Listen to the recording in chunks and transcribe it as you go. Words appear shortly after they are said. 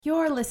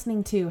You're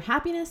listening to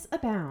Happiness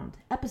Abound,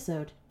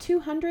 episode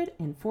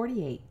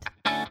 248.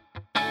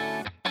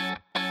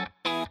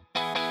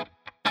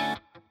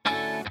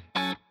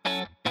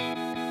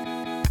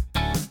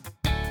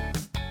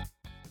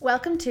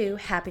 Welcome to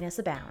Happiness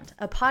Abound,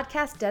 a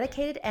podcast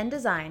dedicated and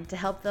designed to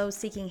help those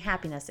seeking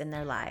happiness in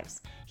their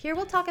lives. Here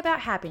we'll talk about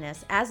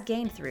happiness as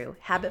gained through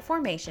habit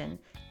formation,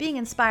 being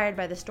inspired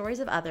by the stories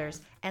of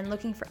others, and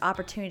looking for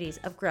opportunities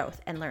of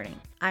growth and learning.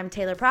 I'm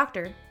Taylor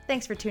Proctor.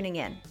 Thanks for tuning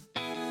in.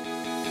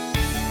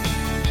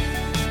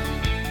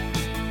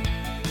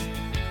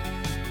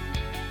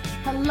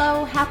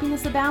 Hello,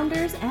 Happiness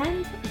Abounders,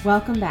 and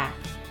welcome back.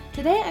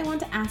 Today I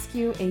want to ask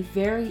you a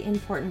very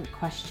important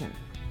question.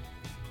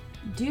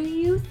 Do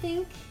you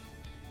think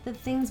that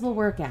things will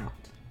work out?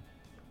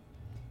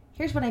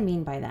 Here's what I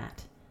mean by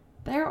that.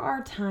 There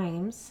are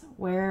times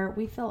where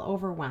we feel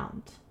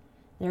overwhelmed.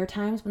 There are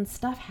times when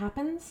stuff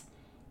happens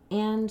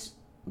and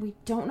we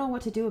don't know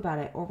what to do about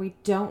it, or we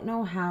don't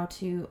know how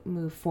to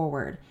move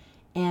forward.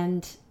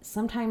 And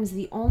sometimes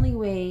the only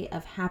way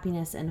of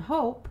happiness and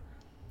hope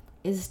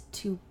is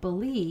to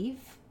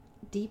believe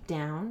deep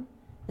down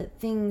that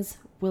things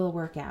will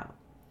work out.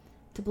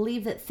 To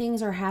believe that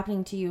things are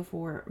happening to you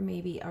for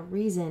maybe a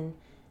reason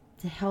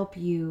to help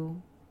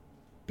you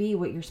be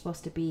what you're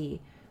supposed to be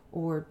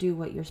or do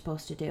what you're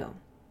supposed to do.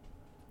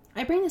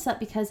 I bring this up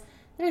because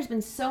there's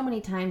been so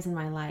many times in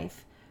my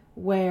life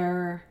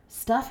where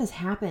stuff has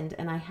happened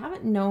and I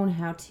haven't known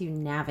how to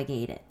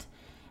navigate it.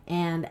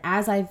 And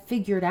as I've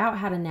figured out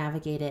how to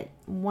navigate it,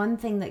 one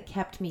thing that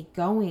kept me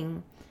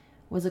going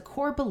was a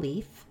core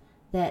belief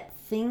that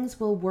things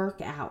will work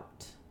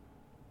out.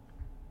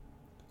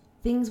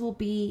 Things will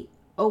be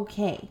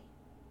okay.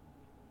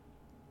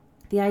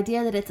 The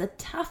idea that it's a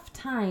tough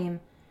time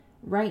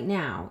right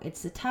now.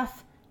 It's a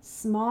tough,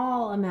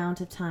 small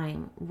amount of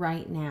time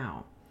right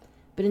now.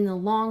 But in the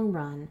long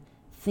run,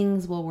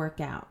 things will work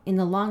out. In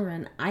the long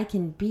run, I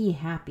can be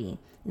happy.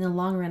 In the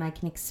long run, I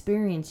can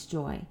experience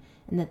joy.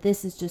 And that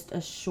this is just a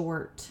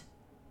short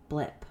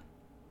blip.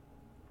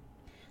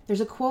 There's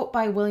a quote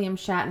by William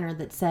Shatner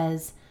that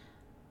says,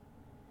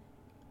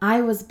 "I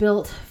was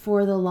built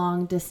for the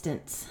long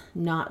distance,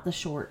 not the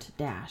short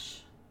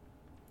dash."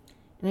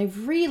 And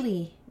I've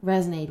really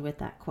resonated with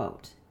that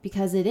quote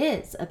because it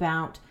is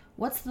about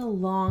what's the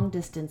long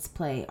distance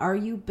play. Are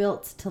you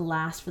built to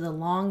last for the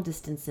long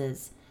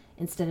distances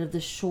instead of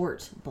the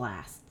short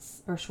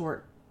blasts or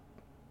short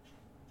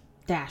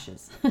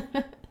dashes?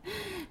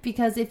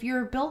 Because if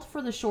you're built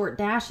for the short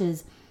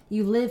dashes,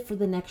 you live for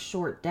the next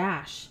short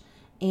dash.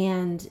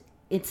 And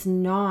it's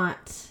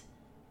not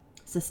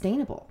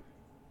sustainable.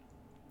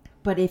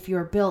 But if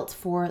you're built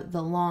for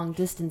the long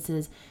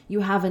distances,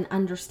 you have an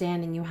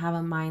understanding, you have a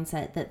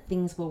mindset that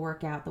things will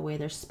work out the way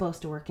they're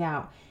supposed to work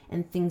out,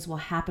 and things will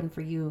happen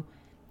for you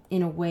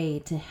in a way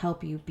to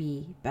help you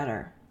be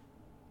better.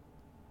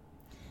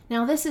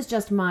 Now, this is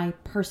just my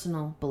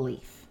personal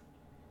belief.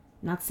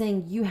 I'm not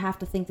saying you have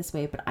to think this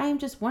way, but I am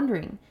just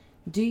wondering,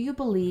 do you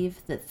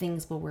believe that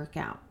things will work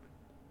out?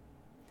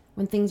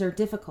 When things are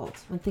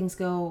difficult, when things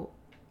go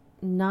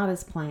not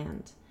as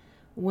planned,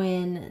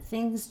 when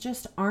things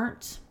just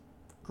aren't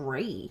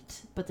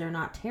great, but they're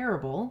not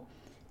terrible,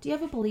 do you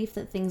have a belief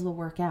that things will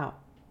work out?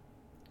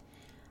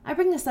 I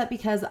bring this up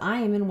because I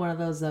am in one of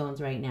those zones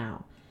right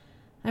now.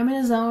 I'm in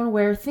a zone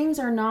where things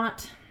are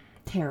not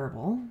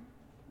terrible,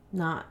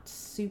 not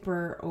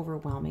super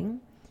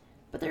overwhelming,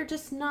 but they're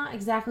just not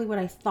exactly what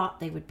I thought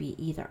they would be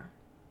either.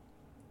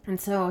 And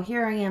so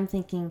here I am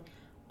thinking,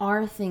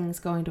 are things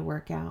going to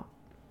work out?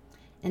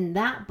 And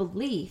that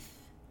belief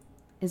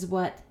is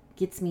what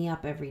gets me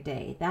up every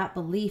day. That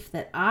belief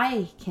that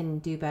I can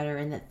do better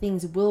and that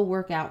things will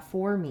work out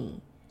for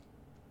me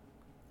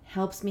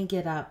helps me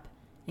get up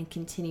and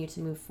continue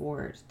to move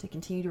forward, to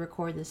continue to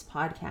record this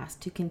podcast,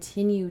 to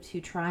continue to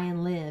try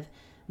and live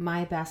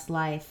my best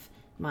life,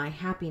 my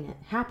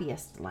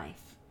happiest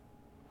life.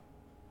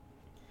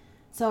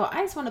 So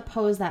I just want to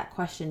pose that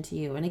question to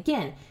you. And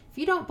again, if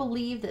you don't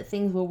believe that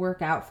things will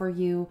work out for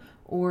you,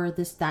 or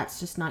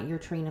that's just not your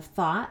train of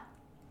thought,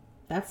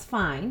 that's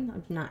fine.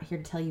 I'm not here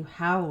to tell you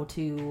how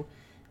to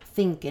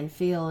think and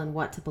feel and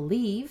what to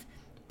believe,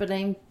 but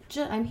I'm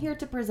here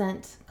to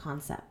present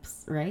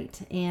concepts, right?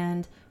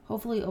 And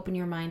hopefully open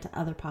your mind to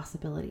other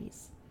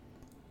possibilities.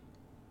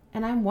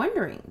 And I'm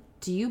wondering,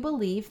 do you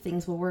believe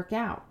things will work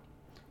out?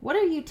 What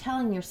are you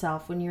telling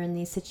yourself when you're in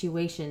these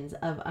situations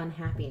of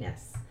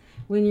unhappiness?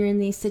 When you're in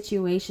these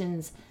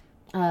situations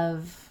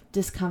of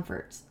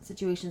discomfort,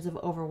 situations of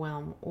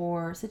overwhelm,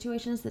 or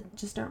situations that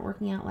just aren't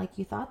working out like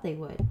you thought they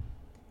would?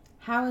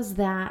 How is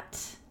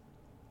that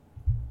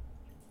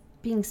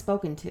being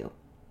spoken to,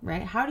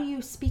 right? How do you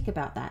speak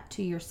about that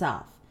to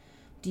yourself?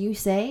 Do you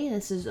say,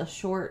 this is a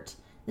short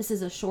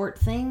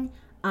thing.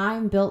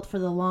 I'm built for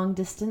the long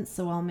distance,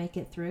 so I'll make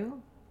it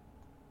through?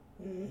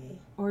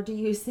 Or do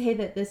you say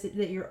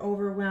that you're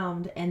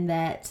overwhelmed and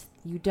that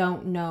you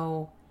don't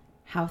know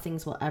how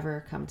things will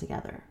ever come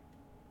together?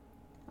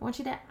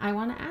 I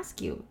want to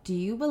ask you, do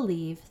you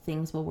believe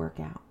things will work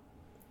out?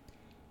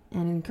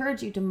 And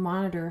encourage you to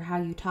monitor how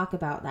you talk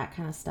about that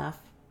kind of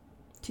stuff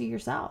to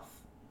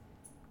yourself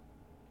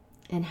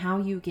and how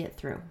you get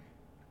through.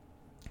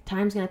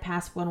 Time's going to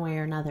pass one way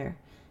or another.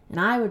 And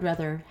I would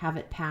rather have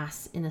it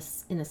pass in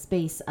a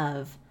space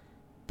of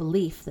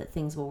belief that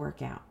things will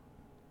work out.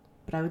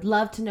 But I would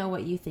love to know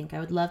what you think. I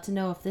would love to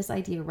know if this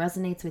idea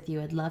resonates with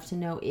you. I'd love to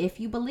know if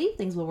you believe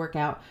things will work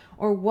out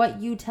or what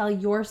you tell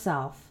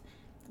yourself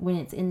when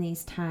it's in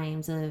these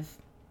times of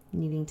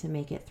needing to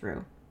make it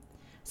through.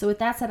 So with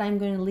that said, I'm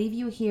going to leave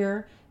you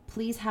here.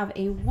 Please have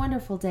a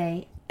wonderful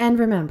day. And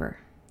remember,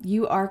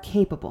 you are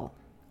capable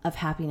of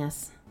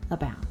happiness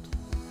abound.